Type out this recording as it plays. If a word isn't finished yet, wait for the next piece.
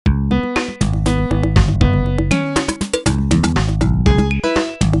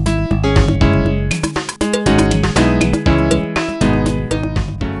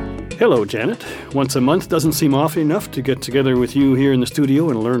Hello, Janet. Once a month doesn't seem often enough to get together with you here in the studio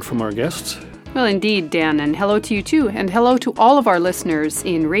and learn from our guests. Well, indeed, Dan, and hello to you too, and hello to all of our listeners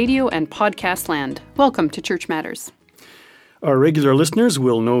in radio and podcast land. Welcome to Church Matters. Our regular listeners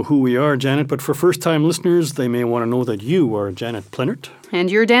will know who we are, Janet, but for first-time listeners, they may want to know that you are Janet Plenert.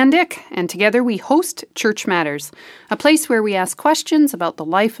 And you're Dan Dick, and together we host Church Matters, a place where we ask questions about the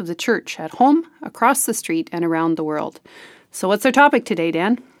life of the church at home, across the street, and around the world. So what's our topic today,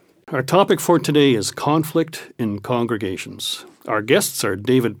 Dan? Our topic for today is conflict in congregations. Our guests are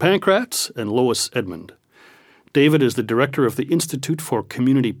David Pankratz and Lois Edmund. David is the director of the Institute for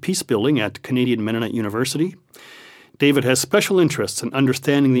Community Peacebuilding at Canadian Mennonite University. David has special interests in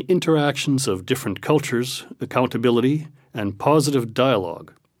understanding the interactions of different cultures, accountability, and positive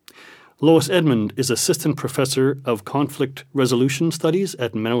dialogue. Lois Edmund is assistant professor of conflict resolution studies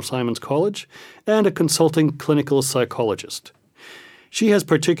at Menno Simons College and a consulting clinical psychologist. She has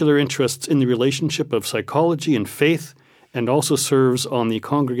particular interests in the relationship of psychology and faith and also serves on the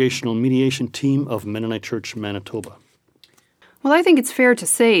congregational mediation team of Mennonite Church Manitoba. Well, I think it's fair to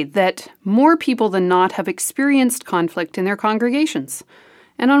say that more people than not have experienced conflict in their congregations.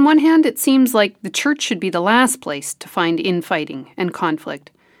 And on one hand, it seems like the church should be the last place to find infighting and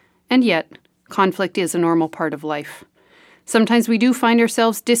conflict. And yet, conflict is a normal part of life. Sometimes we do find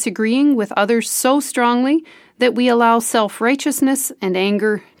ourselves disagreeing with others so strongly that we allow self-righteousness and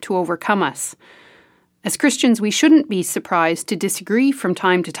anger to overcome us. As Christians, we shouldn't be surprised to disagree from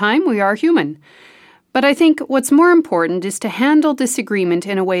time to time. We are human. But I think what's more important is to handle disagreement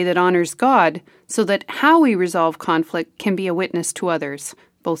in a way that honors God so that how we resolve conflict can be a witness to others,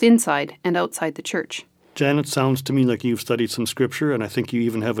 both inside and outside the church. Janet, sounds to me like you've studied some scripture, and I think you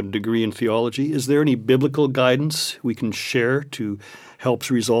even have a degree in theology. Is there any biblical guidance we can share to help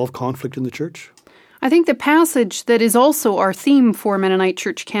resolve conflict in the church? I think the passage that is also our theme for Mennonite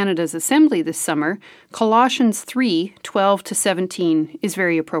Church Canada's assembly this summer, Colossians 3:12-17, is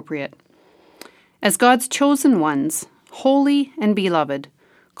very appropriate. As God's chosen ones, holy and beloved,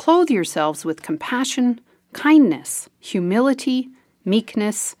 clothe yourselves with compassion, kindness, humility,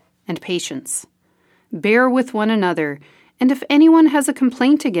 meekness, and patience. Bear with one another, and if anyone has a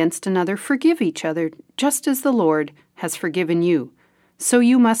complaint against another, forgive each other, just as the Lord has forgiven you. So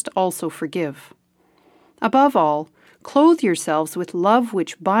you must also forgive. Above all, clothe yourselves with love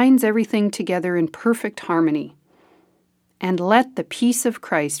which binds everything together in perfect harmony. And let the peace of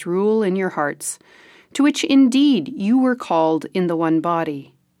Christ rule in your hearts, to which indeed you were called in the one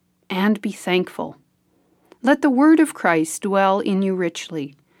body. And be thankful. Let the word of Christ dwell in you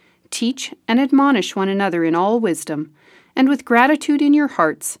richly. Teach and admonish one another in all wisdom, and with gratitude in your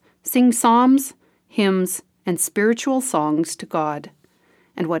hearts, sing psalms, hymns, and spiritual songs to God.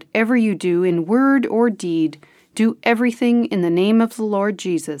 And whatever you do in word or deed, do everything in the name of the Lord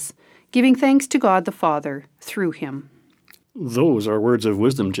Jesus, giving thanks to God the Father through him. Those are words of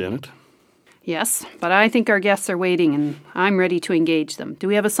wisdom, Janet. Yes, but I think our guests are waiting, and I'm ready to engage them. Do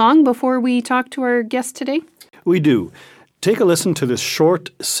we have a song before we talk to our guest today? We do. Take a listen to this short,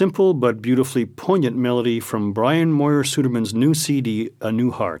 simple, but beautifully poignant melody from Brian Moyer Suderman's new CD, A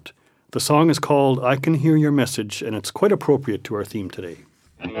New Heart. The song is called I Can Hear Your Message, and it's quite appropriate to our theme today.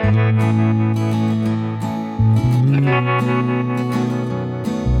 I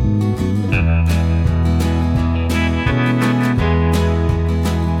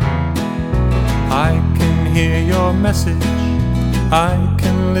can hear your message, I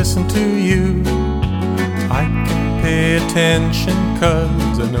can listen to you, I can pay attention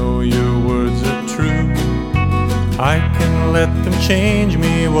 'cause I know your words are true. I can let them change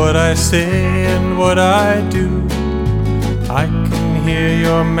me, what I say and what I do. I can hear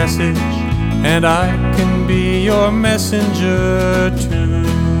your message and I can be your messenger too.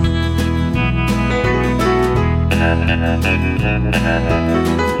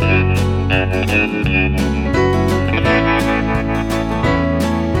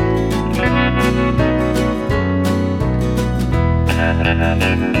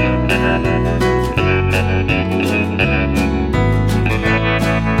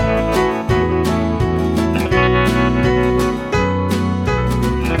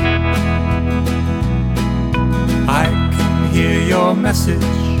 I can hear your message,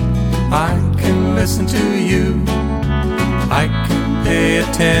 I can listen to you, I can pay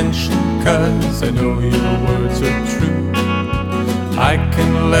attention 'cause I know your words are true. I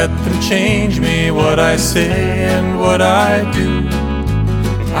can let them change me, what I say and what I do.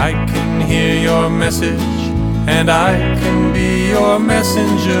 I can hear your message and I can be your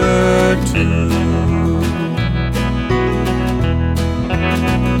messenger too.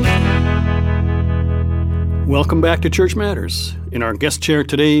 Welcome back to Church Matters. In our guest chair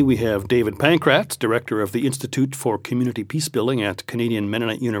today, we have David Pankratz, Director of the Institute for Community Peacebuilding at Canadian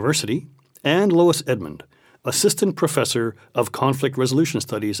Mennonite University, and Lois Edmund, Assistant Professor of Conflict Resolution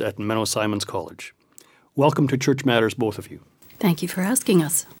Studies at Menno Simons College. Welcome to Church Matters, both of you. Thank you for asking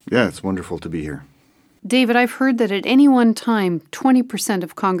us. Yeah, it's wonderful to be here. David, I've heard that at any one time, 20%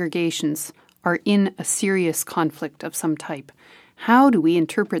 of congregations are in a serious conflict of some type. How do we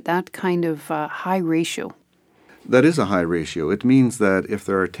interpret that kind of high ratio? That is a high ratio. It means that if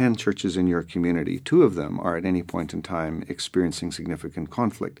there are 10 churches in your community, 2 of them are at any point in time experiencing significant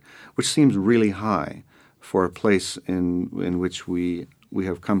conflict, which seems really high for a place in which we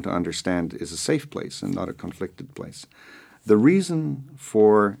have come to understand is a safe place and not a conflicted place. The reason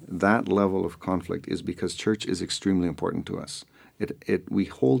for that level of conflict is because church is extremely important to us. We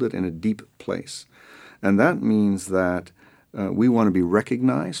hold it in a deep place. And that means that we want to be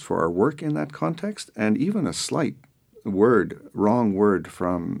recognized for our work in that context, and even a slight wrong word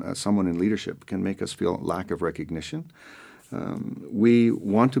from someone in leadership can make us feel lack of recognition. We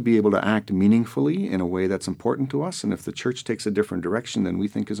want to be able to act meaningfully in a way that's important to us, and if the church takes a different direction than we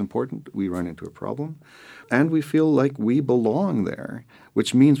think is important, we run into a problem. And we feel like we belong there,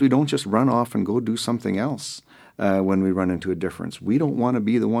 which means we don't just run off and go do something else when we run into a difference. We don't want to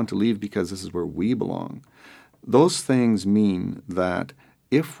be the one to leave because this is where we belong. Those things mean that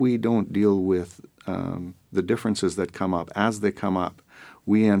if we don't deal with the differences that come up as they come up,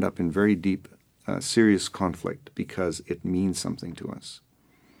 we end up in very deep, serious conflict because it means something to us.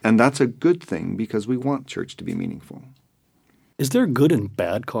 And that's a good thing because we want church to be meaningful. Is there good and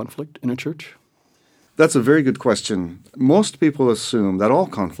bad conflict in a church? That's a very good question. Most people assume that all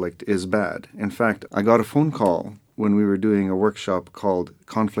conflict is bad. In fact, I got a phone call when we were doing a workshop called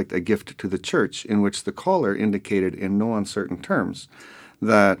Conflict, a Gift to the Church, in which the caller indicated in no uncertain terms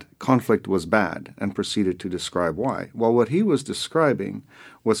that conflict was bad and proceeded to describe why. Well, what he was describing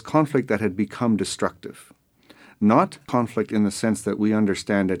was conflict that had become destructive. Not conflict in the sense that we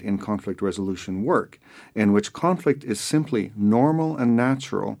understand it in conflict resolution work, in which conflict is simply normal and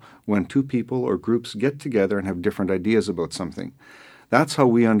natural when 2 people or groups get together and have different ideas about something. That's how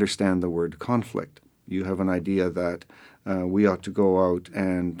we understand the word conflict. You have an idea that we ought to go out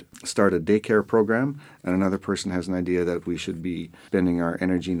and start a daycare program, and another person has an idea that we should be spending our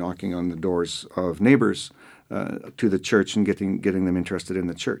energy knocking on the doors of neighbors to the church and getting them interested in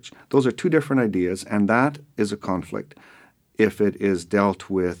the church. Those are 2 different ideas, and that is a conflict. If it is dealt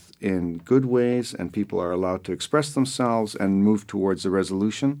with in good ways and people are allowed to express themselves and move towards a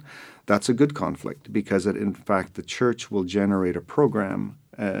resolution, that's a good conflict because in fact the church will generate a program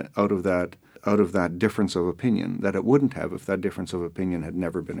out of that difference of opinion that it wouldn't have if that difference of opinion had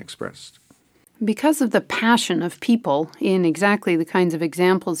never been expressed. Because of the passion of people in exactly the kinds of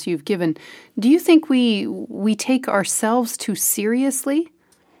examples you've given, do you think we take ourselves too seriously?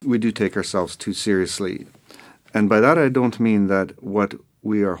 We do take ourselves too seriously. And by that I don't mean that what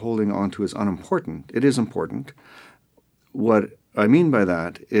we are holding on to is unimportant. It is important. What I mean by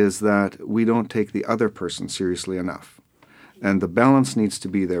that is that we don't take the other person seriously enough. And the balance needs to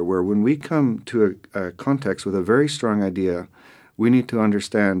be there, where when we come to a context with a very strong idea, we need to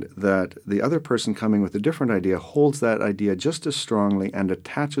understand that the other person coming with a different idea holds that idea just as strongly and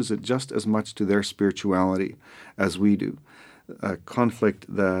attaches it just as much to their spirituality as we do. A conflict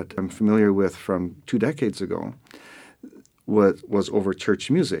that I'm familiar with from 2 decades ago was over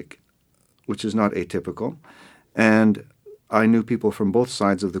church music, which is not atypical. And I knew people from both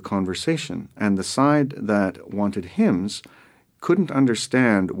sides of the conversation. And the side that wanted hymns couldn't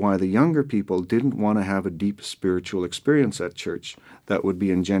understand why the younger people didn't want to have a deep spiritual experience at church that would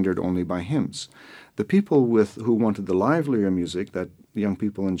be engendered only by hymns. The people who wanted the livelier music that young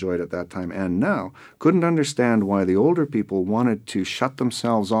people enjoyed at that time and now couldn't understand why the older people wanted to shut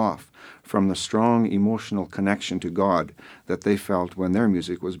themselves off from the strong emotional connection to God that they felt when their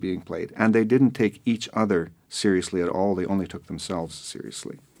music was being played. And they didn't take each other seriously at all. They only took themselves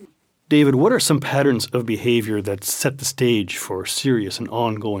seriously. David, what are some patterns of behavior that set the stage for serious and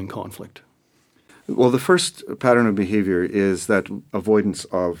ongoing conflict? Well, the first pattern of behavior is that avoidance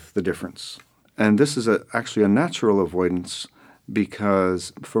of the difference. And this is actually a natural avoidance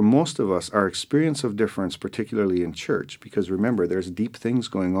because for most of us, our experience of difference, particularly in church, because remember, there's deep things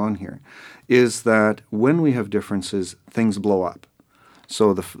going on here, is that when we have differences, things blow up.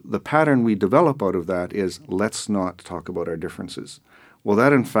 So the pattern we develop out of that is let's not talk about our differences. Well,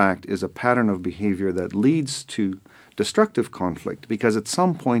 that in fact is a pattern of behavior that leads to destructive conflict because at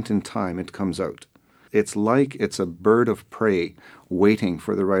some point in time it comes out. It's like it's a bird of prey waiting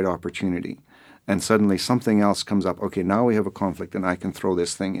for the right opportunity. and suddenly something else comes up. Okay, now we have a conflict and I can throw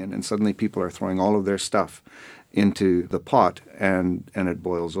this thing in. And suddenly people are throwing all of their stuff into the pot and it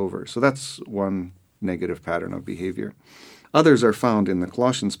boils over. So that's one negative pattern of behavior. Others are found in the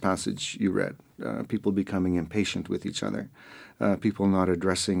Colossians passage you read. People becoming impatient with each other, people not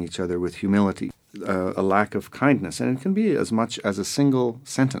addressing each other with humility, a lack of kindness. And it can be as much as a single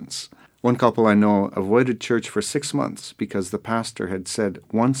sentence. One couple I know avoided church for 6 months because the pastor had said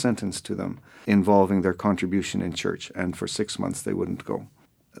one sentence to them involving their contribution in church, and for 6 months they wouldn't go.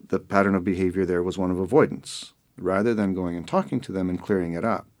 The pattern of behavior there was one of avoidance. Rather than going and talking to them and clearing it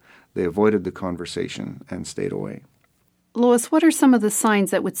up, they avoided the conversation and stayed away. Lois, what are some of the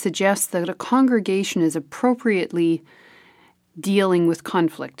signs that would suggest that a congregation is appropriately dealing with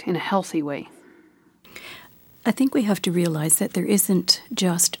conflict in a healthy way? I think we have to realize that there isn't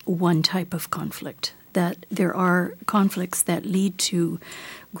just one type of conflict, that there are conflicts that lead to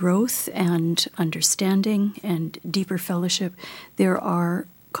growth and understanding and deeper fellowship. There are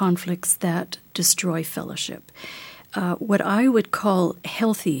conflicts that destroy fellowship. What I would call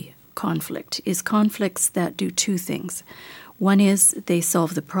healthy conflict is conflicts that do two things. One is they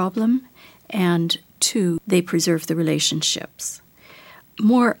solve the problem, and two, they preserve the relationships.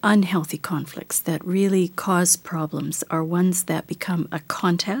 More unhealthy conflicts that really cause problems are ones that become a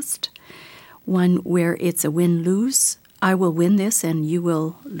contest, one where it's a win-lose. I will win this and you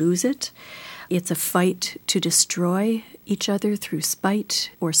will lose it. It's a fight to destroy each other through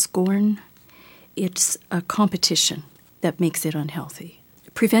spite or scorn. It's a competition that makes it unhealthy.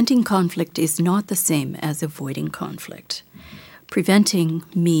 Preventing conflict is not the same as avoiding conflict. Preventing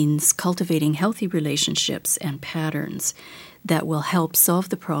means cultivating healthy relationships and patterns that will help solve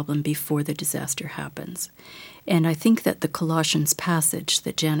the problem before the disaster happens. And I think that the Colossians passage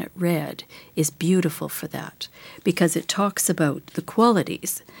that Janet read is beautiful for that, because it talks about the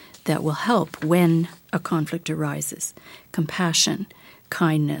qualities that will help when a conflict arises: compassion,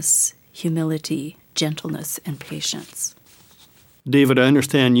 kindness, humility, gentleness, and patience. David, I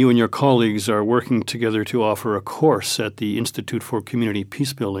understand you and your colleagues are working together to offer a course at the Institute for Community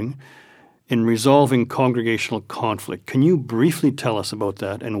Peacebuilding in resolving congregational conflict. Can you briefly tell us about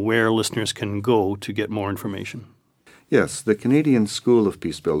that and where listeners can go to get more information? Yes, the Canadian School of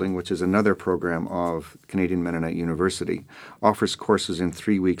Peacebuilding, which is another program of Canadian Mennonite University, offers courses in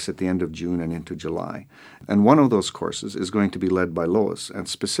 3 weeks at the end of June and into July. And one of those courses is going to be led by Lois, and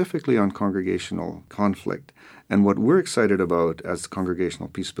specifically on congregational conflict. And what we're excited about as congregational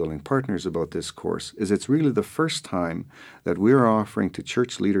peacebuilding partners about this course is it's really the first time that we're offering to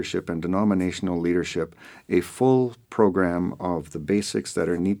church leadership and denominational leadership a full program of the basics that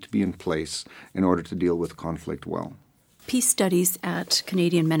need to be in place in order to deal with conflict well. Peace studies at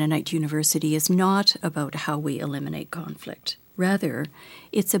Canadian Mennonite University is not about how we eliminate conflict. Rather,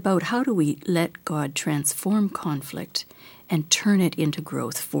 it's about how do we let God transform conflict and turn it into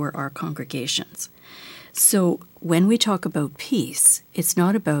growth for our congregations. So when we talk about peace, it's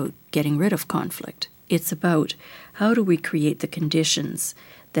not about getting rid of conflict. It's about how do we create the conditions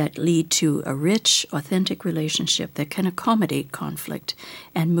that lead to a rich, authentic relationship that can accommodate conflict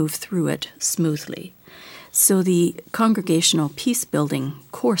and move through it smoothly. So the Congregational Peacebuilding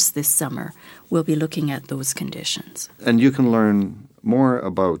course this summer will be looking at those conditions. And you can learn more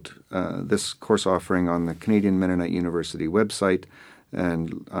about this course offering on the Canadian Mennonite University website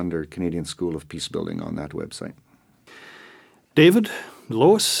and under Canadian School of Peacebuilding on that website. David,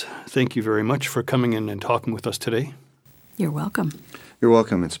 Lois, thank you very much for coming in and talking with us today. You're welcome. You're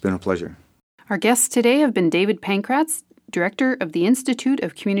welcome. It's been a pleasure. Our guests today have been David Pankratz, Director of the Institute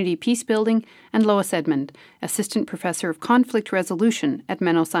of Community Peacebuilding, and Lois Edmund, Assistant Professor of Conflict Resolution at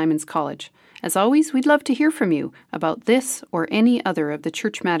Menno Simons College. As always, we'd love to hear from you about this or any other of the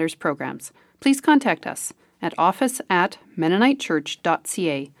Church Matters programs. Please contact us at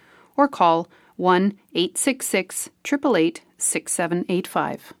office@mennonitechurch.ca or call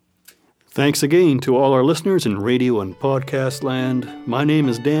 1-866-888-6785. Thanks again to all our listeners in radio and podcast land. My name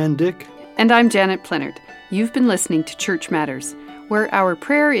is Dan Dick. And I'm Janet Plenard. You've been listening to Church Matters, where our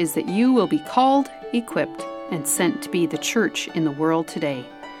prayer is that you will be called, equipped, and sent to be the church in the world today.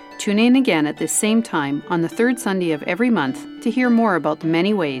 Tune in again at this same time on the third Sunday of every month to hear more about the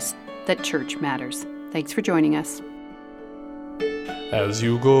many ways that church matters. Thanks for joining us. As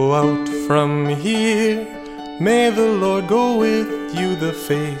you go out from here, may the Lord go with you. The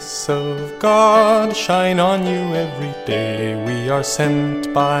face of God shine on you every day. We are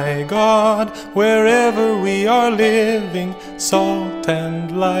sent by God wherever we are living, salt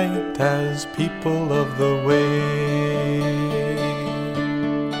and light as people of the way.